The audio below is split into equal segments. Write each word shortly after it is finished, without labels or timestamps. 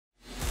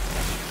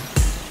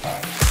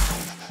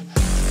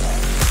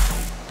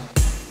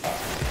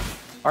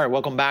All right,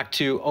 welcome back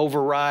to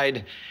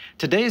Override.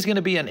 Today is going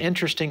to be an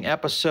interesting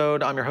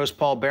episode. I'm your host,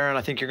 Paul Barron.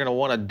 I think you're going to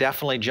want to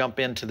definitely jump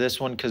into this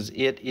one because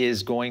it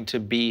is going to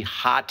be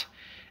hot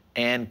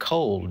and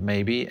cold,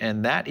 maybe.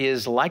 And that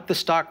is like the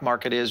stock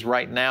market is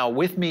right now.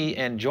 With me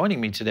and joining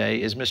me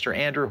today is Mr.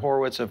 Andrew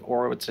Horowitz of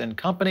Horowitz &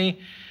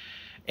 Company.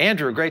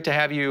 Andrew, great to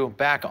have you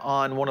back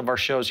on one of our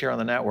shows here on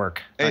the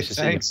network. Hey, nice to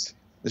thanks. see you.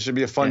 This should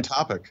be a fun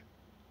topic.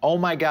 Oh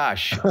my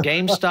gosh,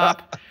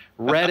 GameStop,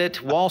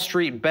 Reddit,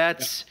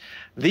 WallStreetBets.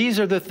 These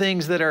are the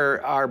things that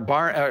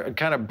are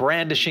kind of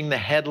brandishing the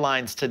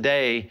headlines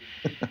today.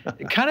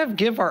 Kind of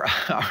give our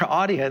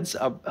audience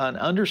an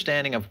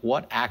understanding of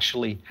what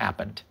actually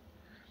happened.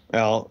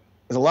 Well,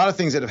 there's a lot of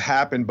things that have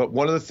happened, but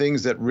one of the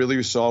things that really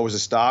we saw was a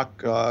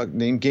stock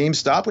named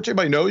GameStop, which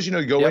everybody knows. You know,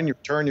 you go in, you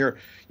return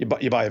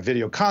you buy a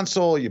video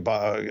console, you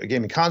buy a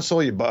gaming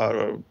console, you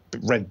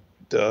rent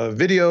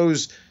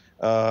videos,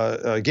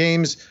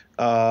 games.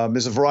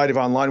 There's a variety of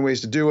online ways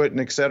to do it, and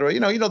et cetera.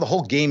 You know the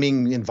whole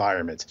gaming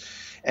environment.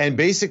 And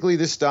basically,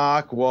 this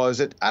stock was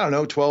at, I don't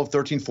know, $12,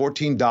 $13,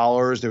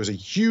 $14. There was a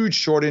huge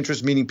short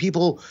interest, meaning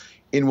people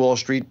in Wall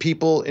Street,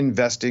 people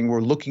investing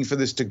were looking for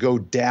this to go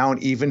down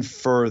even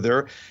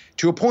further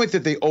to a point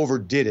that they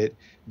overdid it.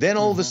 Then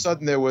all of a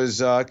sudden, there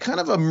was kind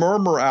of a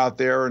murmur out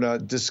there and a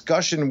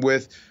discussion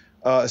with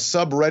a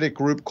subreddit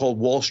group called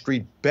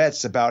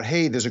WallStreetBets about,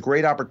 hey, there's a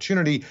great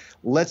opportunity.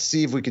 Let's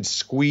see if we could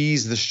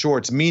squeeze the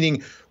shorts,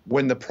 meaning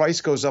when the price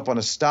goes up on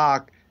a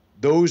stock,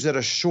 those that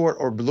are short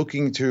or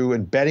looking to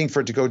and betting for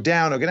it to go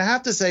down are going to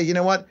have to say, you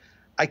know what,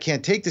 I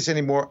can't take this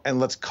anymore, and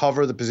let's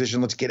cover the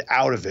position. Let's get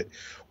out of it.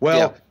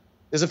 Well,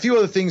 there's a few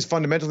other things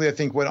fundamentally I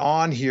think went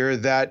on here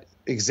that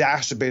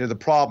exacerbated the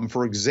problem.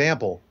 For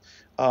example,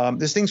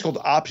 there's things called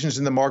options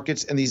in the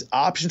markets, and these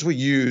options were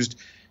used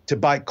to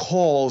buy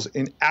calls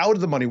in out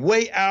of the money,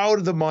 way out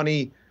of the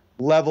money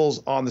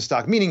levels on the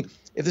stock. Meaning,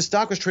 if the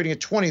stock was trading at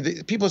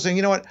 20, people are saying,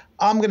 you know what,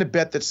 I'm going to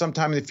bet that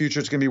sometime in the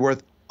future it's going to be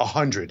worth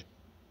 100.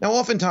 Now,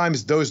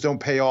 oftentimes those don't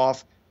pay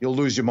off. You'll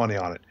lose your money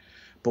on it.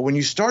 But when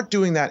you start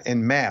doing that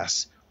en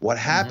masse, what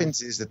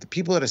happens is that the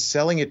people that are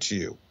selling it to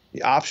you,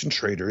 the option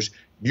traders,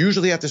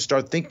 usually have to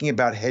start thinking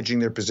about hedging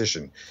their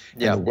position.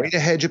 And the way to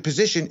hedge a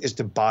position is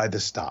to buy the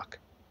stock.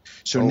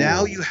 So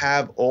now you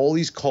have all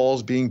these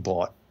calls being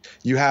bought.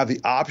 You have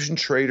the option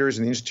traders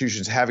and the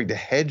institutions having to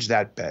hedge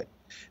that bet.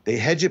 They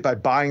hedge it by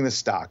buying the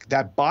stock.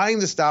 That buying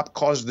the stock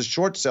causes the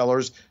short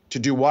sellers to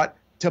do what?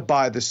 To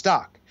buy the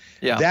stock.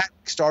 That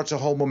starts a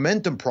whole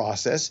momentum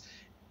process.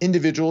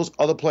 Individuals,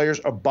 other players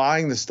are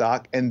buying the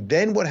stock. And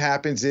then what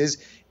happens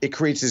is it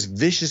creates this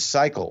vicious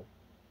cycle.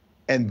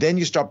 And then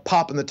you start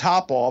popping the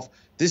top off.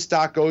 This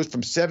stock goes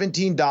from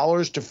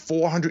 $17 to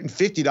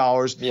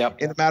 $450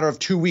 in a matter of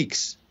 2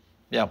 weeks.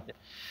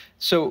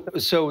 So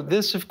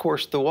this, of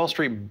course, the Wall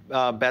Street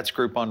Bets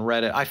group on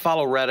Reddit, I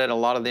follow Reddit, a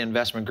lot of the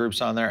investment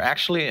groups on there,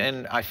 actually,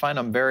 and I find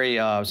them very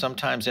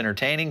sometimes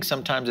entertaining.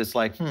 Sometimes it's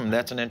like,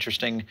 that's an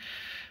interesting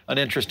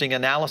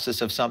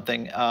analysis of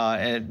something,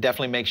 and it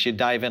definitely makes you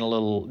dive in a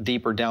little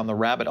deeper down the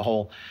rabbit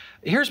hole.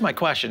 Here's my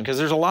question, because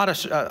there's a lot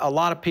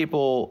of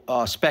people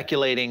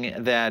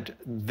speculating that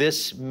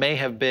this may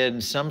have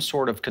been some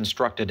sort of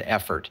constructed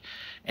effort,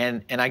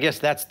 and I guess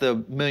that's the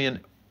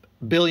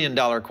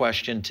billion-dollar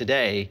question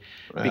today,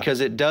 because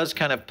it does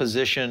kind of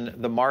position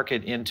the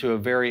market into a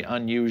very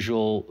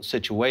unusual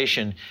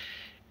situation.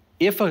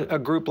 If a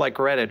group like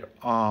Reddit,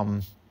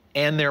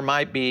 and there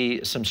might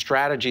be some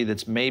strategy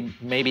that's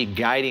maybe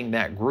guiding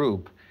that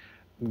group,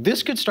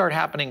 this could start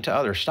happening to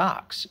other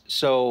stocks.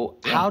 So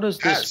how does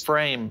this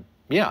frame?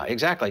 Yeah,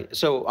 exactly.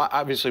 So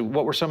obviously,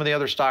 what were some of the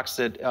other stocks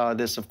that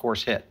this, of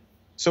course, hit?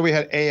 So we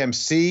had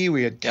AMC,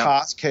 we had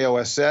KOSS,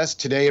 KOSS,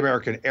 Today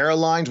American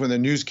Airlines. When the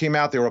news came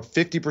out, they were up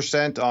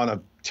 50% on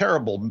a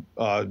terrible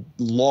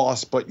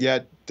loss, but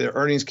yet their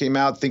earnings came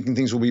out thinking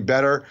things will be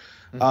better.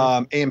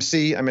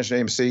 AMC, I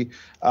mentioned AMC.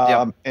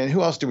 And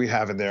who else do we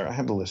have in there? I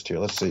have the list here.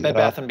 Let's see. Bed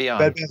Bath & Beyond.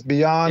 Bed Bath &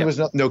 Beyond was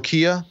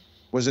Nokia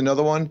was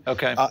another one.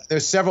 Okay.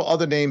 There's several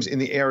other names in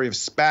the area of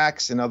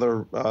SPACs and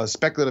other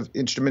speculative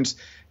instruments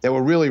that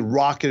were really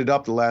rocketed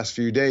up the last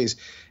few days.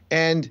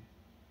 And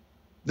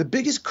the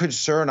biggest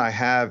concern I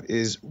have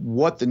is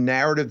what the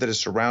narrative that is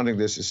surrounding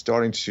this is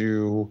starting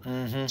to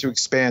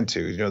expand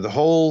to. You know, the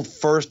whole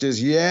first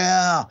is,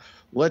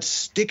 let's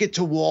stick it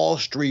to Wall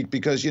Street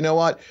because you know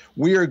what?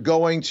 We are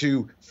going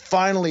to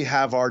finally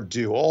have our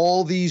due.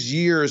 All these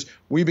years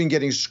we've been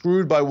getting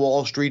screwed by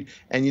Wall Street,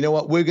 and you know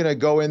what? We're going to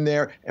go in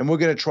there and we're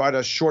going to try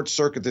to short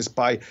circuit this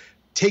by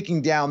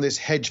taking down this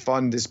hedge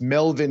fund, this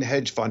Melvin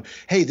hedge fund.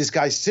 Hey, this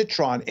guy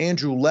Citron,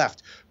 Andrew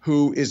Left,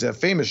 who is a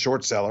famous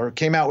short seller,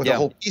 came out with a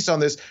whole piece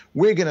on this.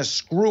 We're going to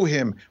screw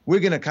him.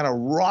 We're going to kind of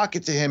rock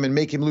it to him and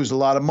make him lose a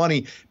lot of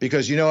money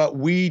because, you know what,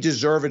 we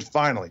deserve it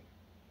finally.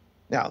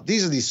 Now,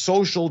 these are the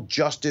social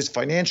justice,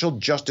 financial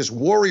justice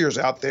warriors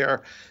out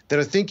there that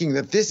are thinking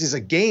that this is a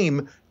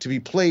game to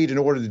be played in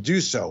order to do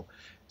so.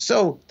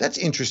 So that's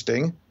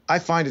interesting. I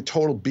find it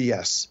total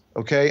BS,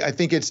 okay? I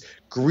think it's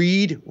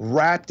greed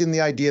wrapped in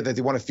the idea that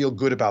they want to feel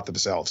good about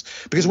themselves.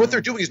 Because what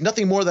they're doing is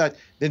nothing more than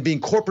being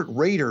corporate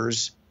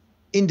raiders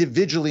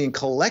individually and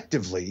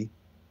collectively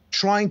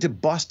trying to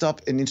bust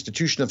up an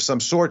institution of some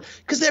sort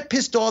because they're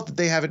pissed off that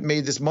they haven't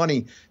made this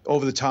money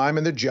over the time,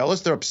 and they're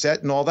jealous, they're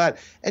upset and all that.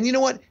 And you know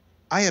what?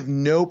 I have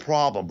no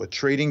problem with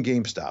trading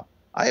GameStop.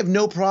 I have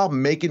no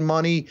problem making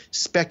money,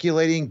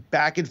 speculating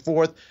back and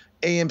forth,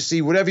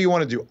 AMC, whatever you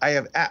want to do.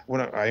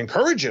 I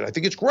encourage it. I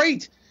think it's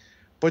great.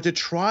 But to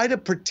try to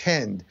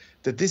pretend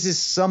that this is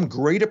some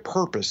greater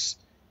purpose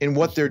in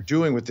what they're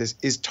doing with this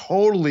is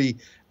totally,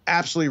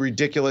 absolutely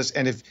ridiculous.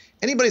 And if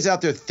anybody's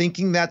out there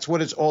thinking that's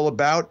what it's all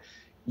about,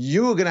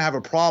 you're going to have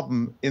a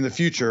problem in the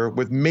future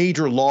with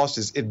major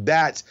losses if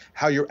that's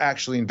how you're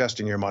actually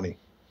investing your money.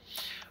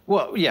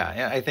 Well,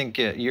 yeah, I think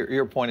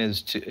your point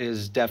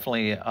is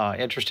definitely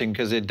interesting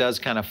because it does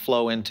kind of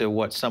flow into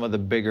what some of the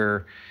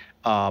bigger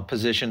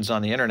positions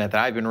on the internet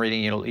that I've been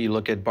reading. You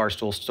look at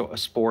Barstool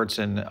Sports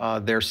and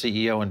their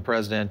CEO and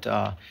president,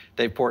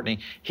 Dave Portnoy.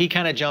 He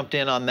kind of jumped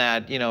in on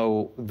that,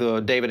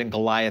 the David and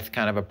Goliath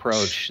kind of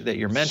approach that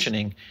you're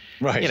mentioning.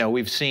 Right.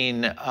 We've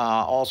seen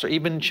also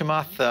even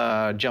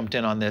Chamath jumped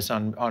in on this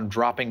on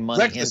dropping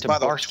money reckless, into by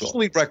the way, Barstool.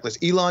 Totally reckless.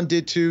 Elon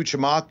did too.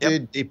 Chamath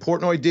did. Dave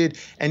Portnoy did.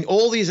 And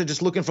all these are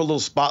just looking for a little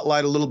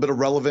spotlight, a little bit of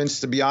relevance.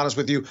 To be honest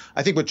with you,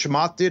 I think what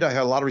Chamath did, I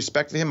had a lot of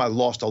respect for him. I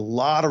lost a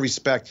lot of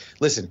respect.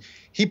 Listen,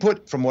 he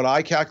put, from what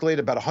I calculated,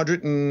 about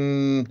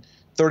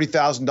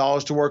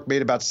 $130,000 to work,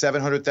 made about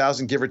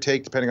 $700,000, give or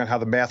take, depending on how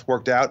the math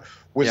worked out,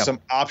 with some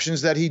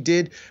options that he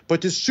did.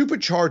 But to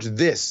supercharge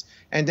this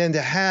and then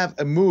to have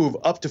a move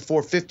up to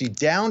 450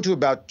 down to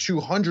about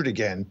 200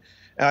 again,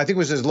 and I think it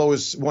was as low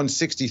as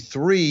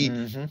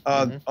 163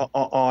 on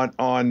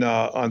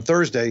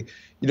Thursday.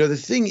 The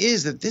thing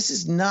is that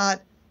there's going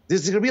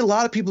to be a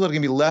lot of people that are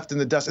going to be left in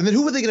the dust. And then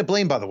who are they going to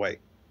blame, by the way?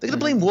 They're going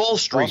to blame Wall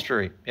Street. Wall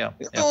Street, yeah.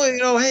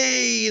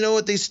 Hey, you know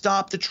what? They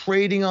stopped the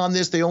trading on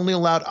this. They only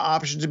allowed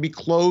options to be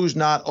closed,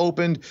 not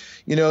opened.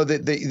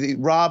 The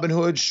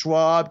Robinhood,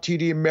 Schwab,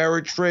 TD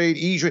Ameritrade,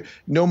 E-Trade,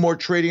 no more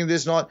trading of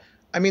this and all.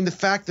 I mean, the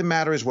fact of the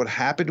matter is what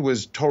happened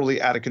was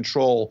totally out of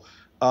control.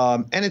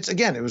 And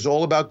it was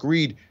all about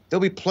greed.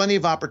 There'll be plenty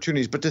of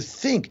opportunities. But to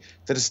think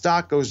that a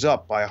stock goes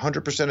up by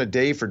 100% a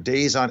day for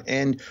days on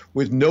end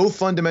with no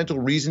fundamental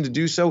reason to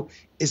do so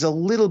is a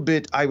little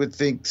bit, I would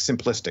think,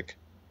 simplistic.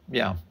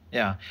 Yeah.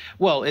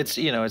 Well, it's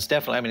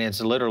definitely, I mean, it's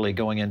literally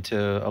going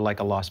into like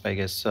a Las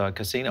Vegas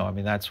casino. I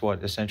mean, that's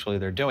what essentially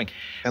they're doing.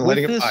 And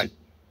letting it ride.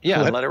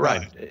 Yeah, let it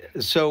ride.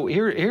 So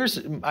here's,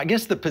 I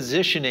guess, the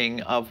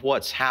positioning of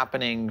what's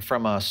happening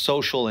from a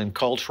social and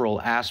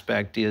cultural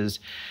aspect is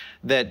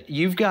that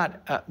you've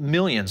got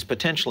millions,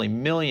 potentially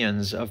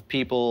millions of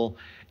people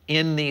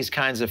in these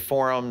kinds of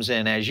forums.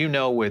 And as you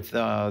know, with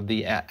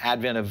the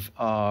advent of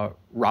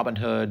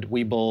Robinhood,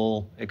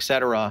 Webull, et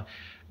cetera,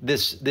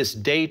 this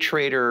day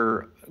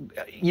trader,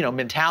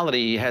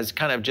 mentality has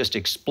kind of just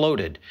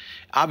exploded.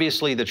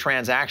 Obviously, the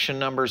transaction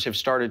numbers have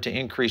started to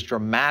increase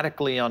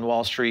dramatically on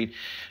Wall Street.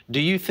 Do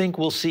you think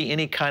we'll see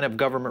any kind of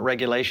government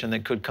regulation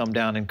that could come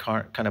down and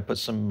kind of put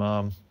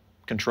some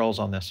controls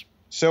on this?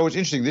 So it's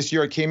interesting. This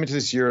year, I came into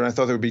this year and I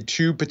thought there would be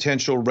two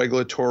potential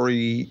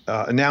regulatory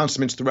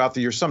announcements throughout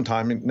the year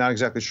sometime, not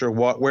exactly sure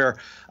where.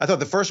 I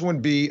thought the first one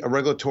would be a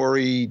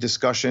regulatory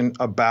discussion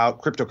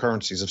about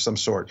cryptocurrencies of some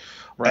sort.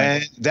 Right.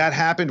 And that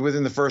happened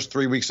within the first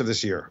 3 weeks of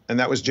this year. And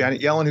that was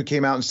Janet Yellen who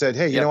came out and said,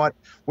 hey, you know what?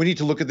 We need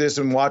to look at this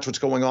and watch what's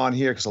going on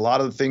here because a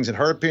lot of the things, in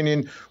her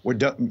opinion, were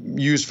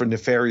used for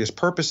nefarious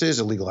purposes,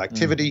 illegal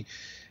activity.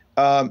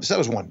 So that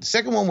was one. The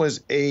second one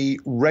was a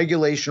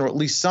regulation or at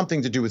least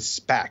something to do with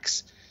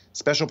SPACs.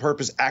 Special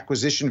purpose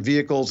acquisition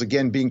vehicles,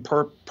 again, being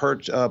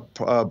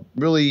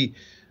really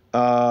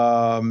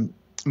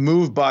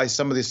moved by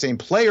some of the same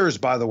players,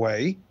 by the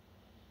way.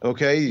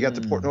 Okay, you got the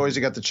Portnoys,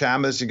 you got the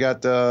Chamaths, you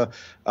got the,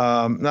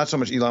 not so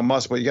much Elon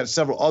Musk, but you got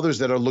several others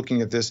that are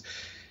looking at this.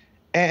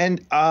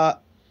 And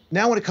now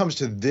when it comes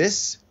to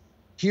this,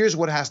 here's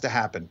what has to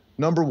happen.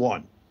 Number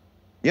one,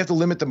 you have to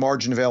limit the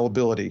margin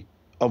availability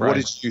of what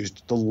is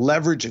used, the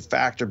leverage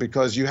factor,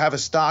 because you have a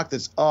stock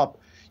that's up,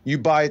 you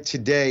buy it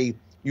today,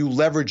 you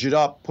leverage it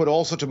up, put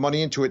all sorts of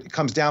money into it. It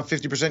comes down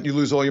 50%, you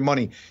lose all your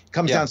money. It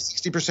comes down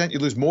 60%, you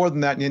lose more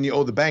than that, and then you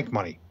owe the bank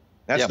money.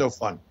 That's no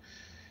fun.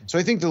 So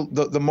I think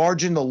the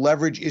margin, the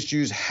leverage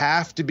issues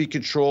have to be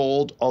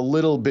controlled a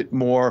little bit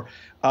more.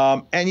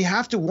 And you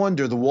have to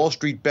wonder, the Wall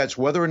Street bets,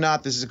 whether or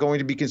not this is going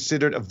to be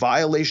considered a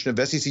violation of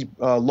SEC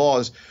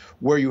laws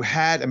where you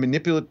had a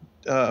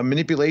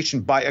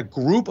manipulation by a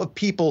group of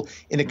people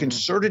in a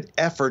concerted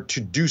effort to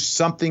do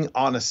something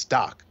on a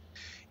stock.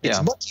 It's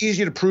much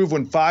easier to prove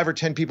when 5 or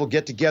 10 people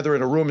get together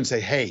in a room and say,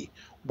 hey,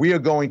 we are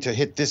going to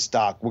hit this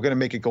stock. We're going to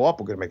make it go up.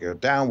 We're going to make it go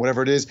down,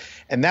 whatever it is.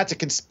 And that's a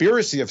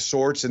conspiracy of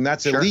sorts, and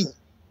that's illegal.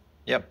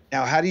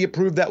 Now, how do you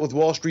prove that with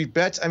Wall Street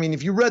bets? I mean,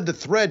 if you read the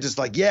threads, it's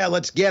like, yeah,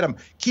 let's get them.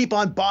 Keep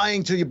on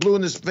buying till you're blue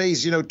in the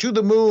face. To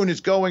the moon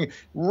is going.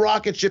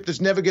 Rocket ship that's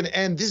never going to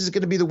end. This is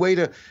going to be the way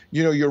to,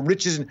 your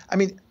riches. And I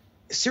mean,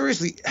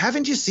 seriously,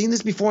 haven't you seen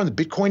this before on the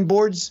Bitcoin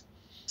boards?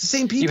 It's the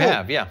same people. You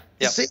have, yeah.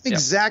 The same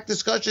exact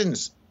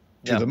discussions.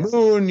 To the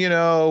moon,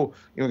 you're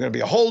going to be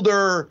a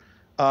holder.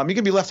 You're going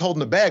to be left holding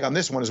the bag on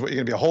this one is what you're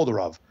going to be a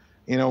holder of.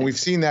 You know, we've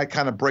seen that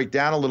kind of break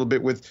down a little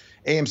bit with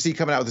AMC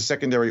coming out with a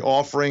secondary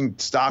offering,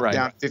 stock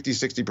down 50,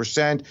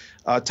 60%.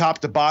 Top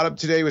to bottom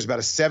today was about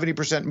a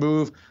 70%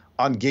 move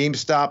on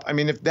GameStop. I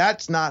mean, if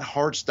that's not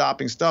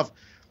heart-stopping stuff,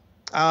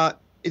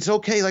 it's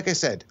okay. Like I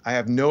said, I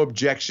have no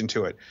objection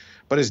to it.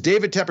 But as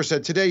David Tepper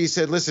said today, he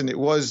said, listen, it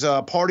was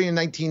a party in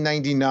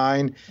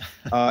 1999.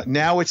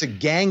 Now it's a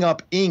gang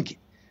up Inc.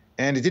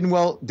 And it didn't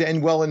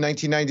end well in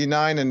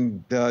 1999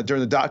 and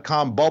during the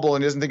dot-com bubble,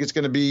 and doesn't think it's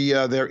going to be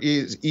there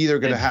is either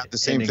going to have the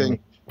same thing.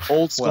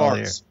 Old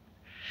scars.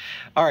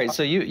 All right,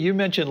 so you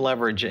mentioned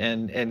leverage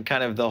and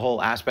kind of the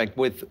whole aspect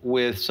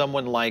with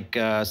someone like,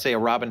 say, a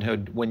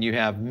Robinhood, when you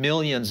have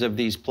millions of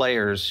these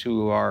players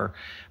who are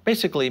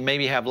basically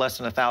maybe have less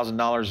than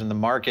 $1,000 in the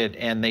market,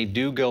 and they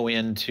do go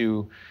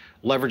into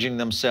leveraging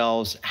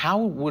themselves. How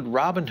would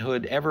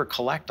Robinhood ever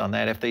collect on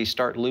that if they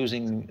start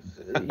losing,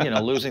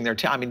 losing their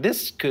time? I mean,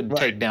 this could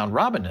take down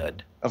Robinhood.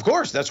 Of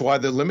course, that's why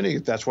they're limiting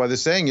it. That's why they're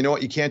saying, you know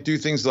what, you can't do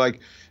things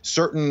like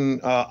certain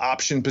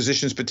option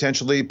positions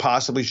potentially,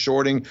 possibly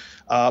shorting.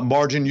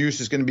 Margin use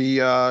is going to be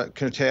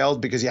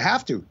curtailed because you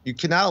have to. You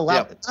cannot allow,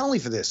 not only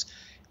for this,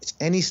 it's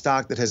any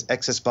stock that has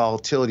excess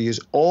volatility is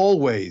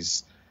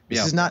always,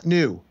 this is not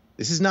new.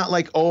 This is not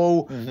like,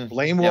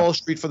 blame Wall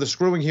Street for the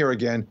screwing here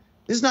again.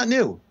 This is not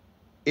new.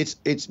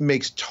 It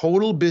makes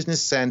total business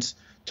sense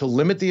to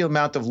limit the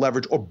amount of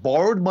leverage or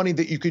borrowed money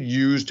that you could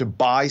use to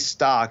buy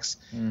stocks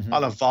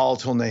on a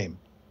volatile name.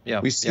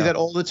 We see that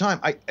all the time.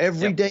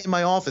 Every day in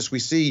my office, we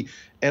see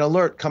an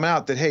alert come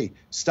out that, hey,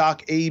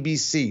 stock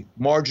ABC,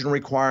 margin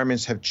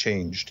requirements have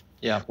changed.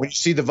 When you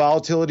see the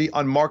volatility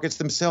on markets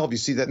themselves, you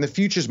see that in the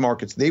futures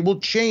markets, they will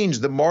change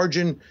the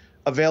margin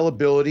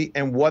availability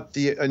and what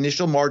the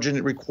initial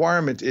margin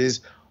requirement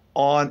is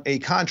on a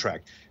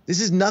contract.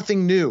 This is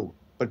nothing new.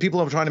 But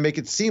people are trying to make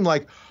it seem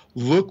like,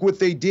 look what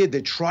they did.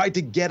 They tried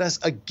to get us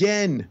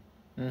again.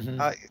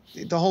 The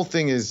whole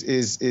thing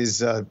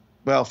is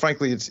well,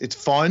 frankly, it's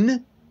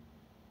fun.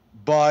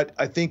 But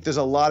I think there's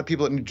a lot of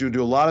people that need to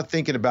do a lot of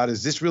thinking about,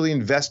 is this really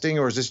investing,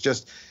 or is this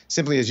just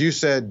simply, as you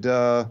said,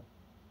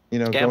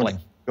 gambling.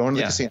 Going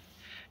to the casino.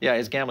 Yeah,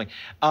 it's gambling.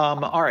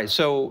 All right,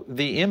 so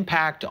the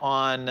impact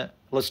on,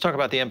 let's talk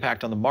about the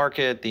impact on the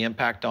market, the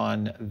impact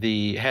on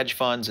the hedge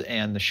funds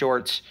and the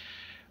shorts.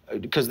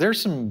 Because there's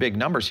some big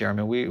numbers here. I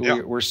mean,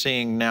 we're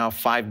seeing now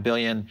 $5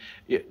 billion.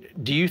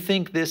 Do you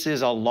think this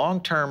is a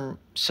long-term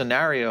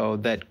scenario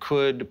that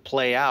could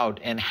play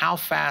out? And how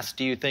fast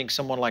do you think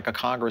someone like a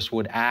Congress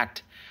would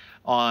act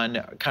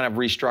on kind of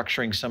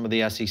restructuring some of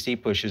the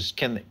SEC pushes?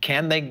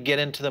 Can they get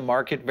into the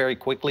market very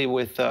quickly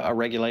with a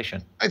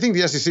regulation? I think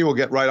the SEC will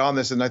get right on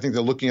this, and I think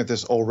they're looking at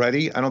this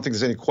already. I don't think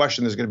there's any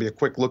question there's going to be a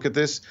quick look at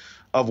this,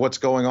 of what's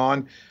going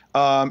on.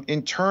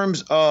 In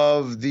terms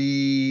of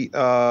the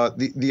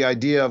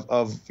idea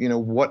of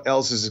what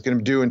else is it going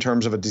to do in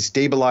terms of a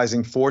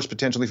destabilizing force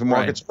potentially for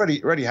markets,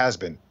 already has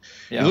been.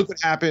 You look what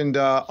happened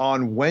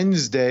on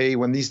Wednesday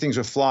when these things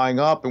were flying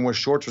up and where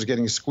shorts was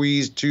getting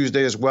squeezed,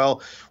 Tuesday as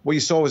well. What you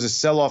saw was a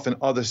sell-off in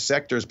other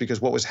sectors because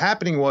what was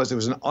happening was there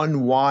was an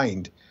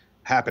unwind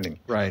happening.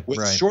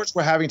 Shorts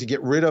were having to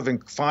get rid of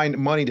and find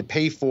money to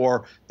pay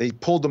for. They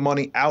pulled the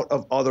money out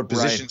of other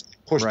positions,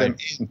 pushed them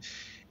in.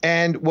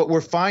 And what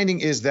we're finding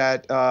is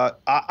that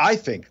I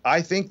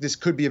think this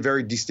could be a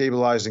very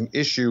destabilizing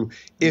issue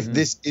if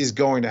this is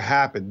going to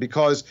happen,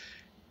 because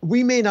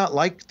we may not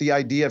like the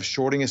idea of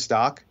shorting a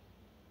stock,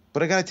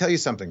 but I got to tell you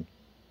something.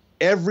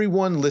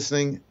 Everyone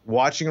listening,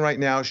 watching right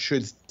now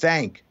should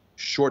thank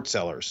short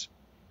sellers.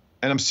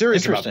 And I'm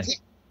serious about it.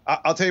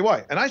 I'll tell you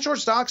why. And I short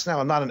stocks now.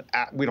 I'm not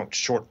we don't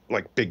short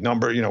like big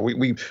number.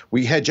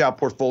 We hedge out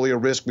portfolio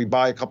risk. We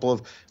buy a couple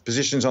of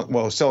positions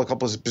sell a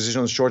couple of positions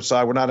on the short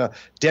side. We're not a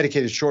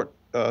dedicated short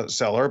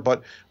seller,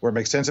 but where it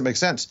makes sense, it makes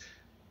sense.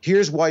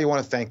 Here's why you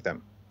want to thank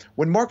them.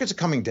 When markets are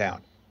coming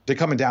down, they're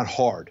coming down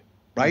hard,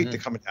 right? They're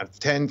coming down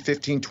 10,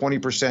 15,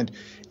 20%.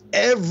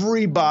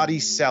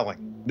 Everybody's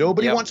selling.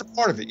 Nobody wants a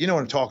part of it. You know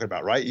what I'm talking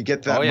about, right? You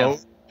get that mode.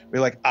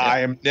 You're like,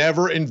 I am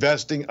never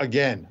investing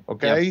again,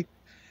 okay?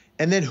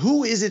 And then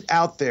who is it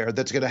out there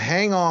that's going to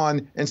hang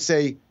on and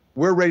say,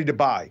 we're ready to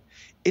buy?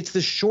 It's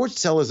the short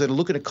sellers that are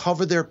looking to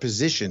cover their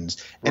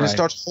positions, and it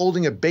starts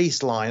holding a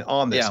baseline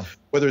on this,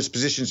 whether it's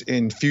positions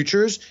in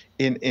futures,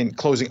 in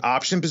closing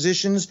option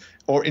positions,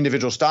 or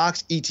individual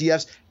stocks,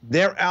 ETFs.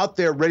 They're out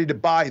there ready to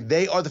buy.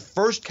 They are the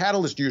first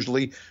catalyst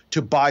usually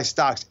to buy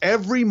stocks.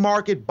 Every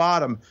market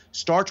bottom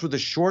starts with a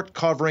short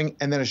covering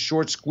and then a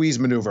short squeeze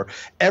maneuver.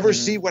 Ever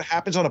see what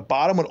happens on a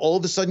bottom when all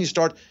of a sudden you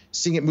start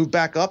seeing it move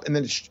back up and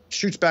then it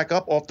shoots back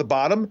up off the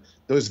bottom?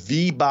 Those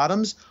V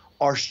bottoms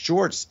are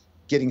shorts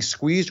getting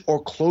squeezed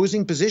or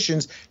closing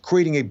positions,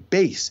 creating a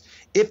base.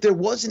 If there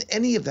wasn't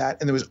any of that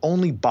and there was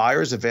only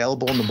buyers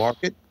available in the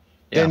market,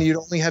 then you'd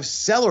only have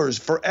sellers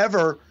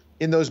forever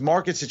in those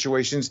market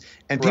situations,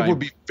 and people would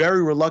be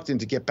very reluctant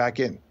to get back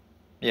in.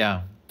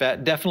 Yeah,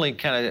 that definitely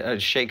kind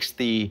of shakes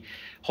the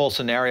whole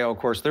scenario. Of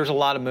course, there's a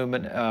lot of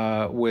movement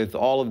with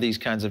all of these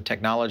kinds of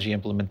technology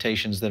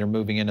implementations that are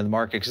moving into the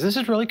market, because this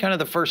is really kind of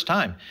the first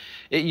time.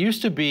 It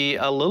used to be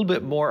a little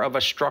bit more of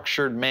a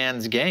structured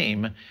man's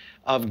game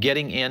of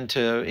getting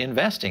into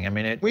investing. I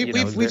mean,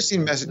 we've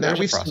seen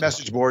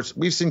message boards.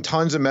 We've seen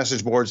tons of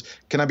message boards.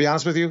 Can I be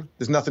honest with you?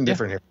 There's nothing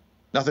different here.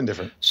 Nothing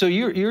different. So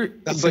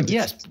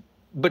yes.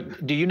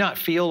 But do you not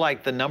feel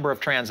like the number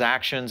of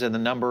transactions and the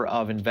number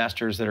of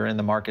investors that are in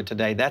the market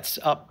today, that's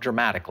up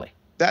dramatically?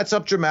 That's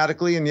up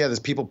dramatically. And yeah, there's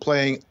people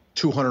playing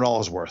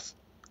 $200 worth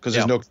because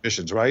there's no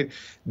commissions, right?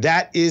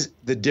 That is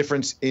the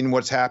difference in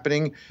what's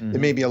happening. There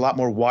may be a lot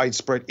more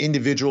widespread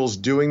individuals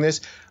doing this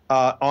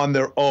on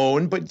their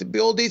own. But the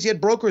old days, you had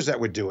brokers that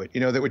would do it,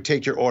 that would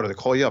take your order. They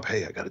call you up.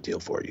 Hey, I got a deal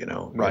for you,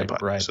 Right. But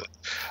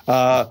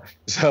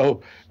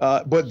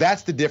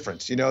that's the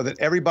difference, that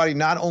everybody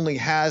not only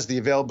has the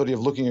availability of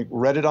looking at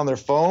Reddit on their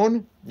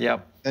phone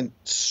and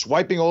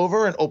swiping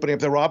over and opening up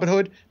their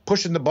Robinhood,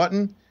 pushing the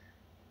button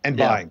and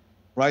buying,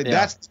 right?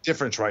 That's the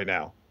difference right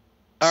now.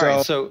 All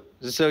right.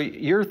 So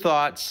your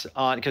thoughts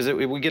on, because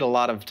we get a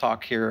lot of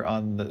talk here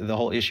on the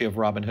whole issue of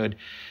Robinhood.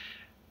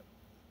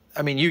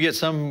 I mean, you get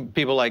some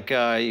people like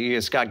you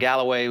get Scott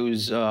Galloway,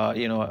 who's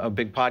a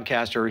big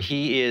podcaster.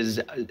 He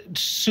is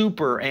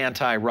super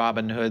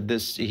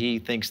anti-Robinhood. He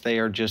thinks they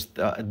are just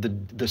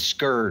the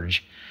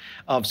scourge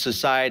of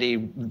society,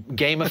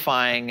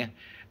 gamifying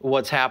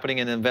what's happening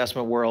in the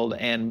investment world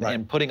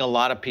and putting a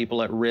lot of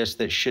people at risk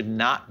that should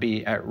not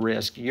be at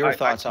risk. Your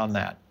thoughts on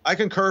that? I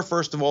concur,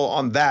 first of all,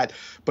 on that.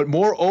 But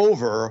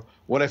moreover,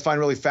 what I find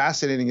really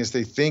fascinating is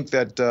they think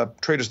that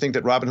traders think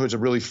that Robinhood's a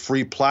really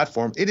free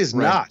platform. It is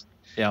not.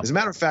 Yeah. As a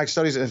matter of fact,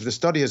 if the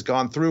study has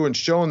gone through and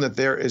shown that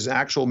there is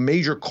actual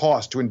major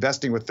cost to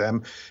investing with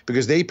them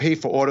because they pay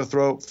for order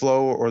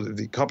flow, or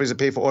the companies that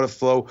pay for order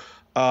flow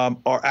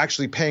are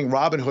actually paying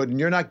Robinhood, and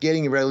you're not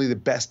getting really the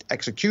best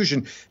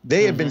execution.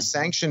 They have been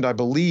sanctioned, I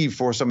believe,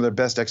 for some of their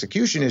best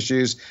execution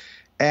issues.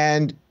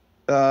 And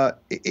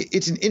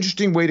it's an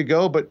interesting way to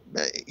go, but,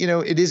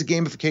 it is a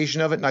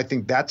gamification of it, and I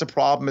think that's a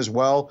problem as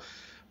well.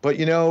 But,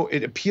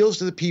 it appeals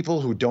to the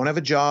people who don't have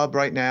a job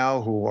right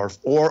now, who are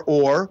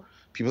or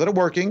people that are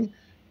working,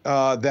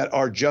 that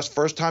are just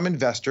first-time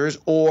investors,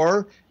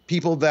 or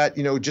people that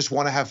just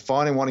want to have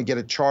fun and want to get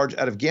a charge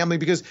out of gambling.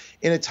 Because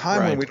in a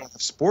time when we don't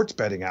have sports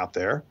betting out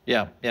there,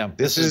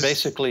 this is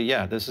basically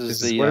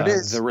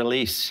the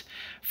release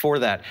for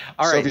that.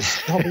 All right, so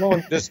if you're home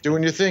alone, just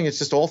doing your thing, it's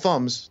just all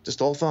thumbs,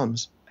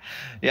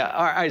 Yeah.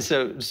 All right.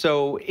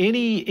 So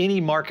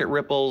any market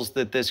ripples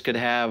that this could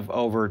have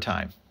over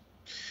time?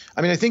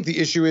 I mean, I think the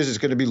issue is it's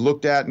going to be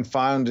looked at and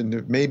found, and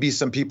there may be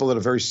some people that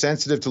are very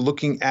sensitive to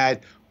looking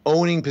at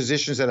owning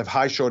positions that have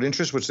high short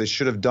interest, which they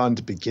should have done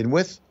to begin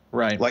with.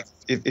 Right. Like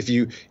if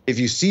you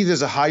see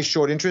there's a high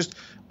short interest,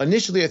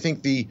 initially I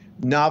think the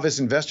novice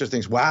investor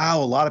thinks,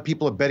 wow, a lot of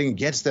people are betting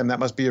against them. That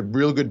must be a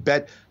real good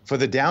bet for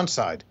the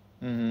downside.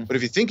 But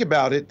if you think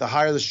about it, the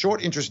higher the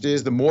short interest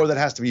is, the more that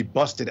has to be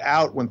busted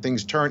out when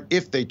things turn,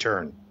 if they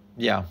turn.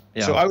 Yeah.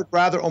 So I would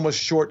rather almost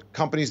short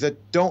companies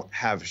that don't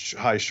have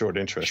high short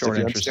interest. If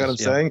you understand what I'm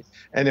saying?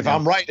 And if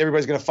I'm right,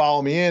 everybody's going to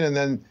follow me in, and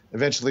then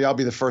eventually I'll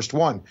be the first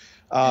one.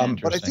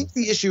 But I think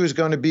the issue is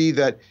going to be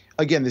that,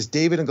 again, this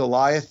David and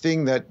Goliath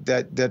thing that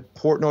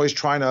Portnoy is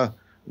trying to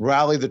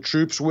rally the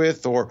troops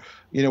with, or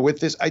with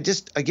this. I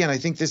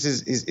think this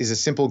is a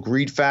simple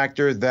greed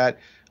factor that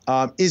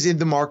is in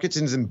the markets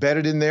and is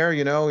embedded in there.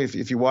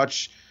 If you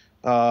watch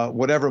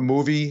whatever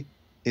movie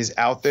is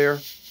out there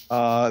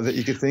that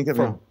you could think of,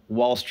 from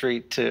Wall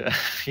Street to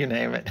you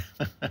name it,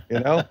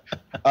 the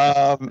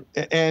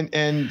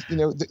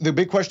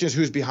big question is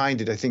who's behind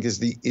it. I think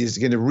is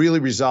going to really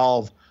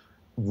resolve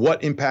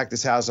what impact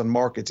this has on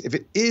markets. If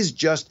it is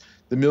just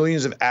the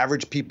millions of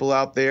average people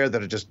out there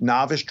that are just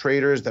novice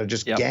traders that are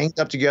just ganged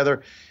up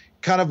together,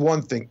 kind of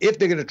one thing. If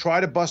they're going to try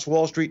to bust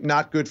Wall Street,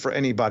 not good for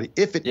anybody.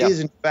 If it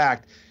is in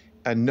fact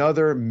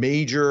another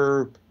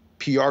major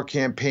PR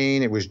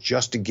campaign, it was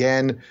just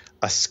again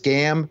a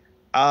scam,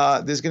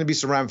 there's going to be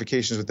some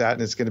ramifications with that,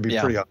 and it's going to be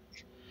pretty ugly.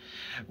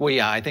 Well,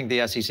 yeah, I think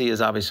the SEC is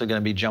obviously going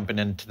to be jumping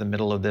into the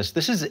middle of this.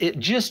 It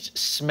just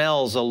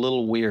smells a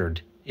little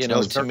weird,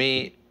 to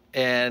me.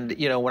 And,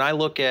 when I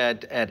look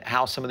at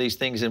how some of these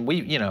things, and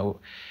we,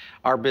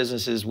 our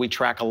businesses, we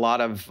track a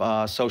lot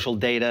of social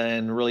data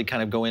and really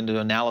kind of go into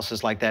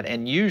analysis like that.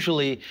 And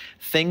usually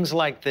things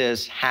like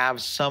this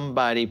have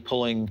somebody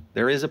pulling,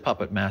 there is a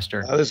puppet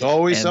master. There's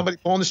always somebody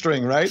pulling the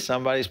string, right?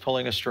 Somebody's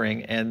pulling a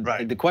string. And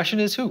the question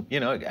is who?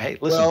 Hey,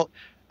 listen, well,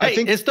 I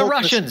think it's the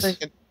Russians. I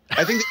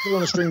think they pull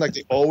on the string like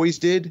they always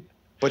did,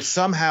 but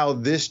somehow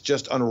this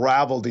just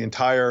unraveled the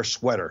entire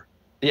sweater.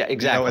 Yeah,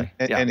 exactly.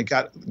 And it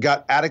got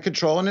out of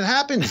control, and it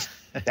happens.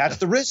 That's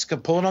the risk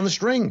of pulling on the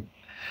string.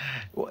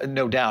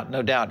 No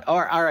doubt.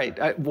 All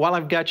right. While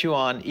I've got you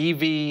on,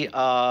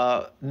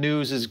 EV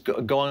news is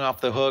going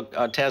off the hook.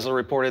 Tesla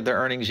reported their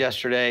earnings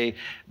yesterday,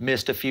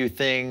 missed a few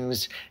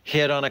things,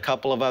 hit on a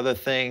couple of other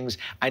things.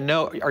 I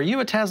know. Are you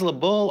a Tesla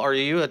bull or are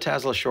you a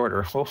Tesla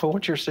shorter?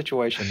 What's your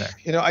situation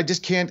there? I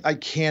just can't. I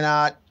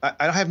cannot.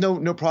 I have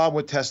no problem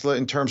with Tesla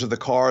in terms of the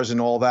cars and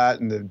all that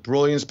and the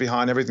brilliance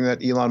behind everything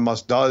that Elon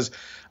Musk does.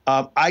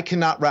 I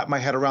cannot wrap my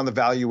head around the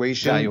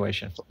valuation.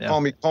 Yeah.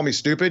 Call me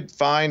stupid.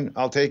 Fine,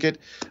 I'll take it.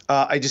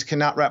 I just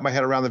cannot wrap my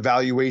head around the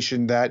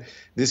valuation that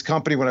this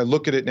company, when I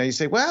look at it now, you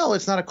say, well,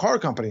 it's not a car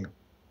company.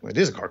 Well, it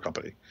is a car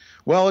company.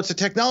 Well, it's a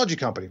technology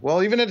company.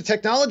 Well, even at a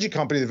technology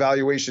company, the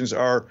valuations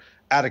are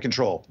out of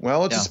control.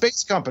 Well, it's a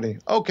space company.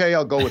 Okay,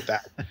 I'll go with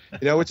that.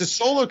 It's a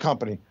solar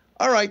company.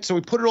 All right, so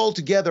we put it all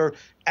together,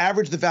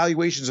 average the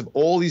valuations of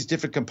all these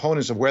different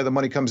components of where the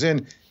money comes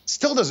in,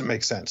 still doesn't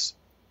make sense.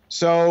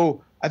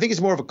 So I think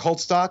it's more of a cult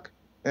stock,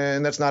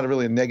 and that's not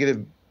really a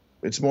negative.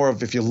 It's more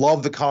of if you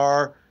love the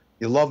car,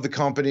 you love the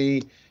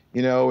company,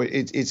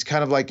 it's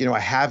kind of like, I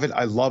have it,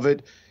 I love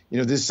it.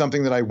 This is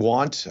something that I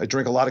want. I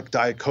drink a lot of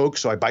Diet Coke,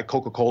 so I buy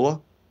Coca-Cola.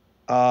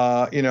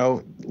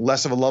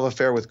 Less of a love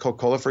affair with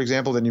Coca-Cola, for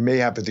example, than you may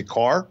have with the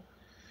car.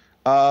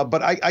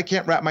 But I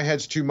can't wrap my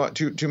head too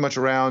much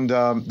around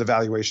the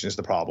valuation is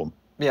the problem.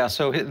 Yeah,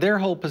 so their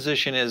whole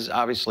position is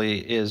obviously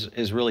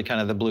is really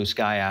kind of the blue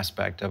sky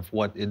aspect of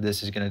what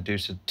this is going to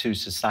do to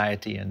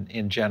society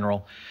in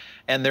general.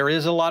 And there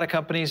is a lot of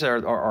companies,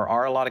 or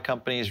are a lot of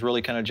companies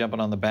really kind of jumping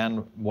on the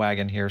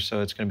bandwagon here,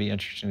 so it's going to be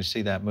interesting to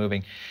see that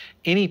moving.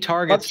 Any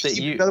targets that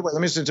you... By the way,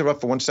 let me just interrupt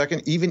for 1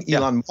 second. Even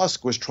Elon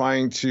Musk was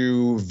trying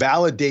to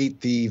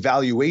validate the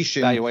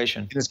valuation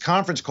in his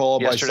conference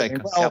call yesterday by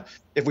saying, well,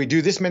 if we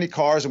do this many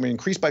cars and we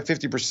increase by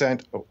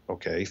 50%,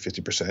 okay,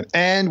 50%,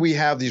 and we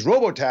have these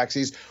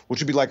robo-taxis,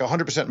 which would be like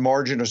 100%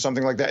 margin or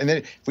something like that, and then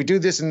if we do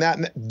this and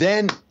that,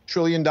 then $1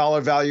 trillion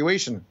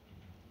valuation.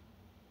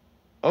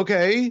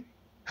 Okay.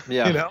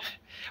 Yeah.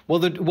 Well,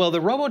 the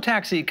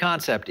robo-taxi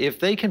concept, if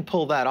they can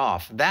pull that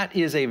off, that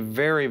is a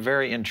very,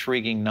 very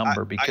intriguing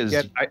number because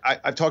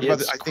I've talked about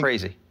this. It's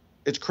crazy.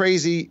 It's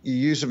crazy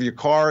use of your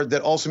car.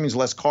 That also means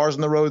less cars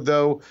on the road,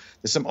 though.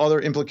 There's some other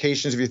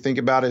implications if you think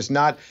about it. It's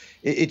not.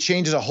 It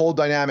changes a whole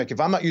dynamic. If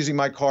I'm not using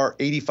my car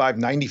 85,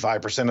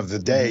 95% of the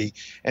day,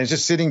 and it's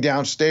just sitting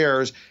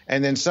downstairs,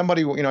 and then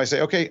somebody, I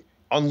say, okay,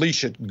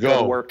 unleash it,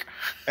 go to work,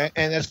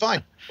 and that's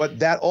fine. But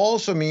that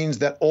also means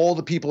that all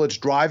the people it's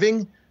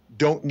driving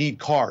don't need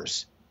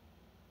cars.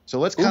 So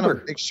let's kind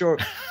of make sure.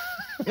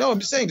 No, I'm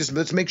just saying,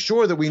 let's make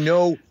sure that we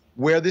know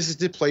where this is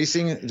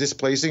displacing,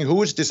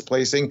 who it's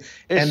displacing.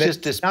 It's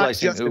just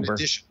displacing Uber.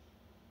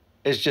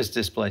 It's just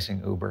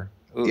displacing Uber.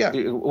 Yeah.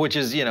 Which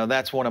is,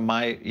 that's one of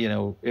my,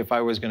 if I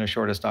was going to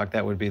short a stock,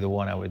 that would be the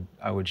one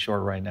I would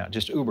short right now.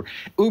 Just Uber.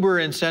 Uber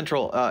in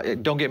Central,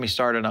 don't get me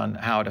started on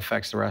how it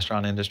affects the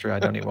restaurant industry. I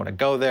don't even want to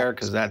go there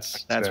because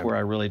that's where I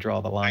really draw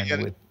the line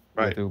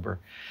with Uber.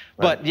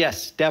 But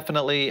yes,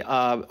 definitely.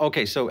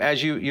 Okay, so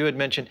as you had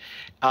mentioned,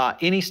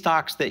 any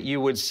stocks that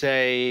you would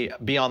say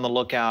be on the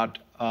lookout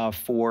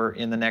for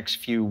in the next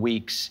few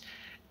weeks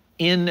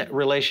in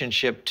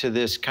relationship to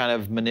this kind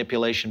of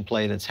manipulation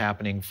play that's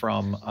happening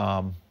from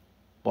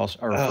for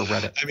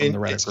Reddit? I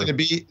mean, it's going to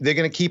be, they're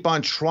going to keep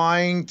on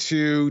trying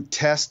to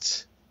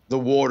test the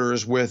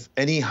waters with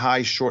any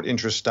high short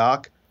interest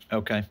stock.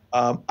 Okay.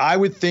 I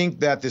would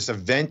think that this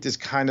event is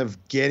kind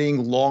of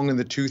getting long in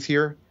the tooth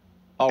here.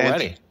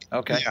 Already.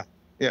 Okay.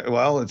 Yeah.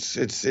 Well,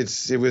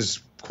 it was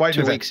quite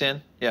an event. 2 weeks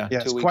in. Yeah.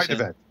 It's quite an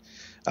event.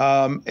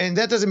 And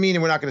that doesn't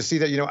mean we're not going to see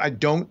that. I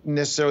don't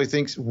necessarily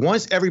think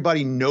once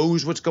everybody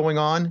knows what's going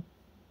on, it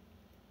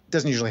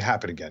doesn't usually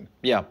happen again.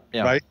 Yeah.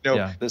 Right.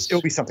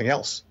 It'll be something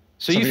else.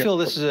 So you feel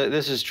this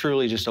is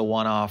truly just a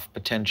one-off,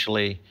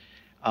 potentially,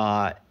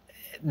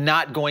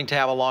 not going to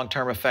have a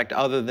long-term effect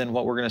other than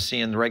what we're going to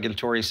see in the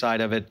regulatory side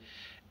of it,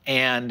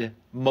 and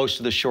most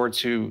of the shorts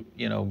who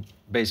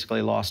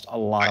basically lost a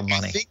lot of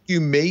money. I think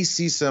you may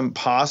see some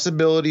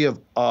possibility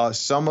of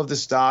some of the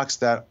stocks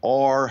that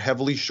are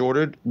heavily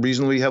shorted,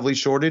 reasonably heavily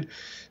shorted,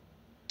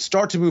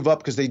 start to move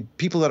up because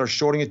people that are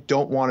shorting it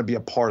don't want to be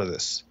a part of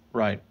this.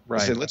 Right.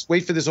 So let's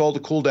wait for this all to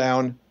cool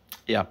down.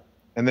 Yeah.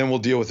 And then we'll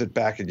deal with it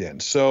back again.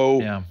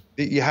 So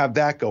you have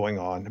that going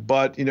on.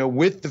 But,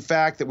 with the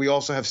fact that we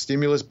also have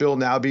stimulus bill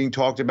now being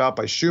talked about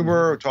by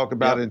Schumer, talk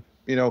about it,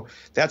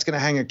 that's going to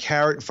hang a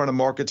carrot in front of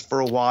markets for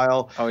a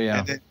while. Oh, yeah.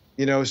 And then,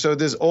 so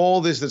there's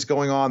all this that's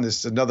going on. This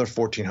is another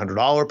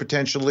 $1,400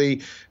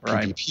 potentially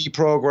PPP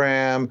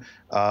program,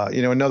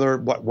 another,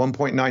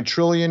 $1.9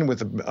 trillion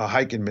with a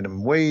hike in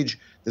minimum wage.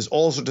 There's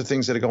all sorts of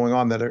things that are going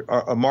on that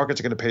our markets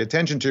are going to pay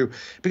attention to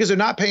because they're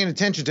not paying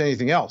attention to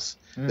anything else.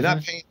 They're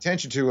not paying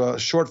attention to a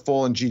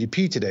shortfall in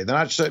GDP today. They're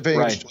not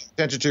paying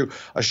attention to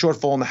a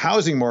shortfall in the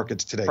housing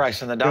markets today.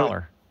 Price in the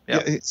dollar.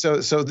 Yeah.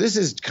 So this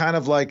is kind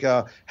of like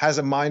has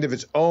a mind of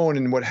its own.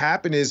 And what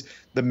happened is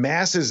the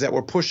masses that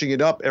were pushing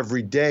it up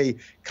every day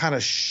kind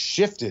of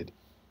shifted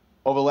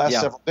over the last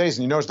several days.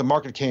 And you notice the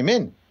market came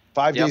in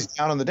 5 days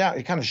down on the down.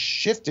 It kind of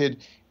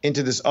shifted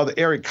into this other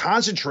area,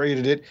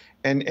 concentrated it,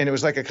 and it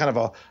was like a kind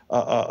of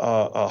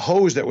a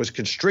hose that was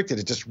constricted.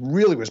 It just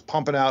really was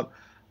pumping out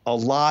a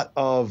lot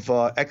of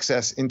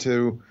excess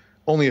into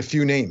only a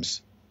few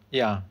names.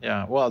 Yeah.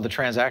 Well, the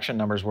transaction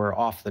numbers were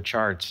off the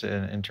charts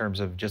in terms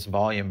of just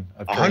volume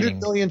of trading.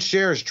 100 million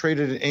shares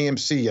traded at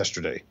AMC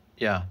yesterday.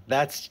 Yeah,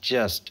 that's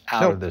just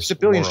out of this it's a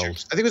billion world.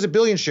 Shares. I think it was 1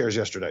 billion shares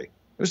yesterday.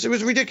 It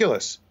was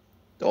ridiculous.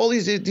 All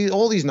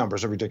these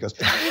numbers are ridiculous.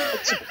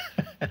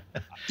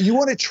 You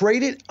want to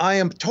trade it? I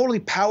am totally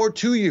power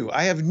to you.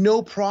 I have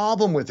no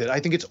problem with it. I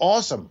think it's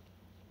awesome.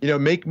 You know,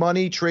 make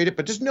money, trade it,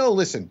 but just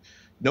listen,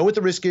 know what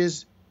the risk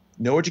is,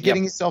 know what you're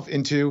getting yourself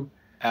into,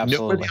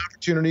 know where the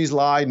opportunities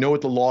lie, know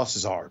what the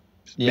losses are.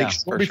 Yeah, make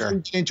sure before you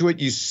get into it,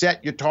 you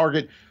set your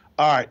target.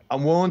 All right,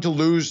 I'm willing to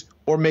lose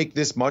or make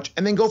this much,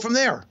 and then go from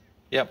there.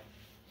 Yep.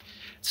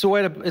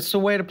 It's the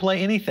way to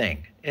play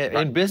anything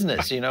in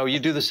business. You know, you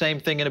do the same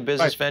thing in a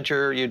business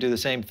venture. You do the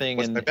same thing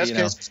in, my best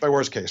case, it's my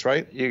worst case,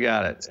 right? You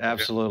got it.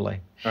 Absolutely.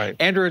 All right.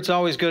 Andrew, it's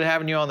always good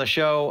having you on the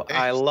show.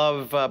 Thanks. I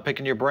love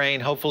picking your brain.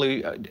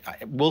 Hopefully,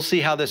 we'll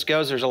see how this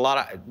goes. There's a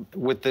lot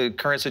with the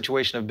current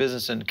situation of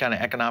business and kind of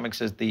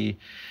economics at the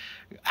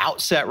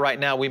outset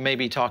right now. We may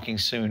be talking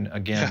soon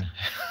again.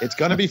 It's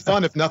going to be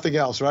fun if nothing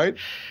else, right?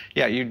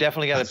 Yeah, you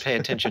definitely got to pay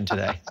attention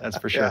today. That's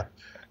for sure.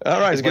 All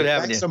right. It's good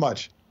having you. Thanks so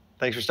much.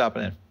 Thanks for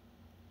stopping in.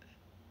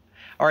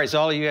 All right, so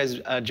all of you guys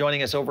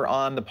joining us over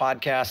on the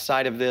podcast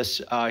side of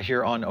this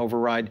here on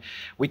Override,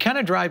 we kind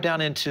of drive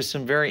down into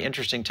some very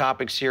interesting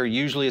topics here.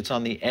 Usually it's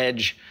on the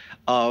edge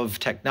of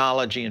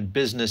technology and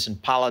business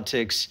and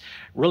politics,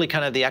 really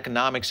kind of the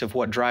economics of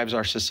what drives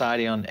our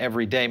society on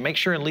every day. Make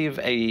sure and leave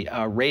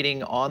a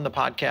rating on the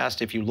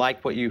podcast if you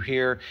like what you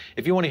hear.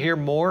 If you want to hear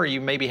more, or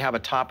you maybe have a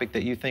topic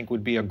that you think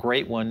would be a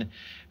great one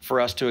for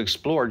us to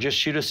explore, just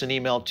shoot us an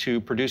email to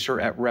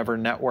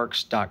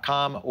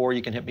producer@revernetworks.com, or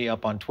you can hit me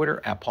up on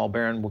Twitter @Paul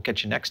Barron. We'll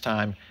catch you next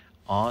time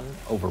on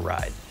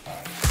Override.